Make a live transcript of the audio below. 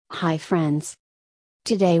Hi friends.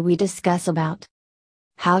 Today we discuss about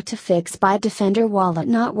how to fix Bitdefender wallet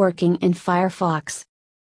not working in Firefox.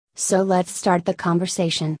 So let's start the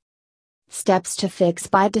conversation. Steps to fix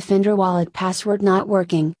Bitdefender wallet password not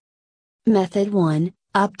working. Method 1,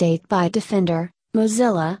 Update Bitdefender,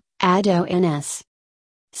 Mozilla, add-ons.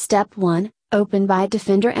 Step 1, open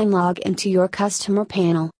Bitdefender and log into your customer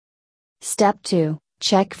panel. Step 2,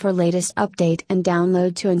 check for latest update and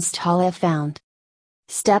download to install if found.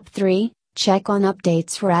 Step 3, check on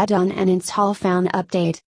updates for add-on and install found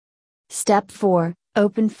update. Step 4,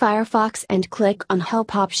 open Firefox and click on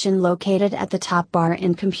Help option located at the top bar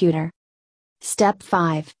in computer. Step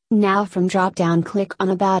 5, now from drop-down click on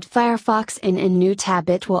About Firefox and in New tab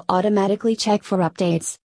it will automatically check for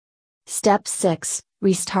updates. Step 6,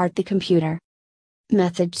 restart the computer.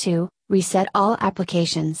 Method 2, reset all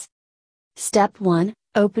applications. Step 1,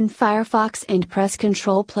 open Firefox and press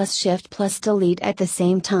Ctrl+Shift+Delete at the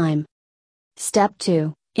same time. Step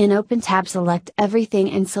 2, in Open tab select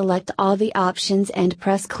everything and select all the options and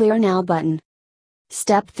press Clear Now button.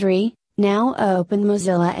 Step 3, now open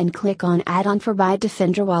Mozilla and click on Add-on for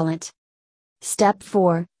Bitdefender Wallet. Step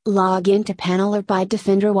 4, log into Panel or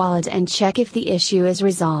Bitdefender Wallet and check if the issue is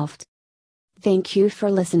resolved. Thank you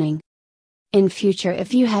for listening. In future,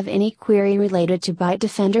 if you have any query related to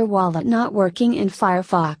Bitdefender wallet not working in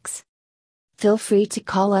Firefox, feel free to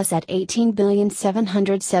call us at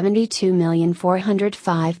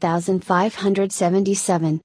 18,772,405,577.